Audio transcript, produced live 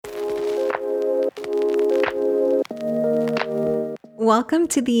Welcome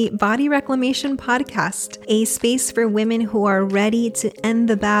to the Body Reclamation Podcast, a space for women who are ready to end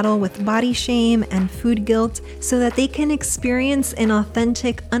the battle with body shame and food guilt so that they can experience an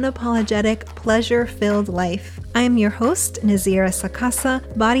authentic, unapologetic, pleasure-filled life. I am your host, Nazira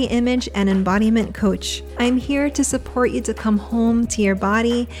Sakasa, body image and embodiment coach. I'm here to support you to come home to your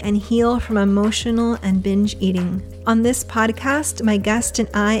body and heal from emotional and binge eating. On this podcast, my guest and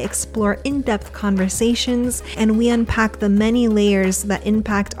I explore in-depth conversations and we unpack the many layers that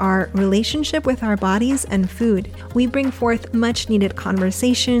impact our relationship with our bodies and food. We bring forth much-needed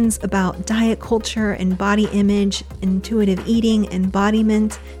conversations about diet culture and body image, intuitive eating,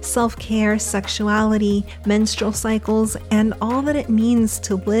 embodiment, self-care, sexuality, menstrual cycles, and all that it means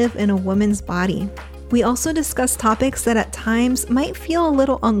to live in a woman's body. We also discuss topics that at times might feel a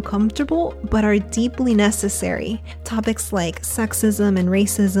little uncomfortable, but are deeply necessary. Topics like sexism and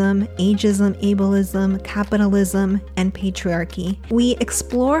racism, ageism, ableism, capitalism, and patriarchy. We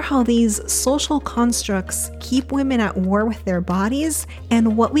explore how these social constructs keep women at war with their bodies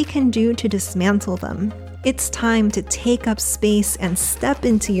and what we can do to dismantle them. It's time to take up space and step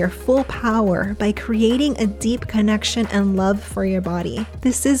into your full power by creating a deep connection and love for your body.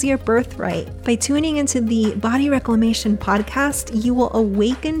 This is your birthright. By tuning into the Body Reclamation Podcast, you will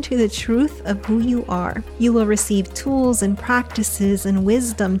awaken to the truth of who you are. You will receive tools and practices and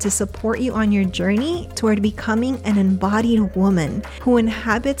wisdom to support you on your journey toward becoming an embodied woman who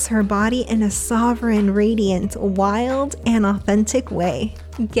inhabits her body in a sovereign, radiant, wild, and authentic way.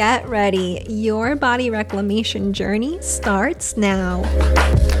 Get ready. Your body reclamation journey starts now.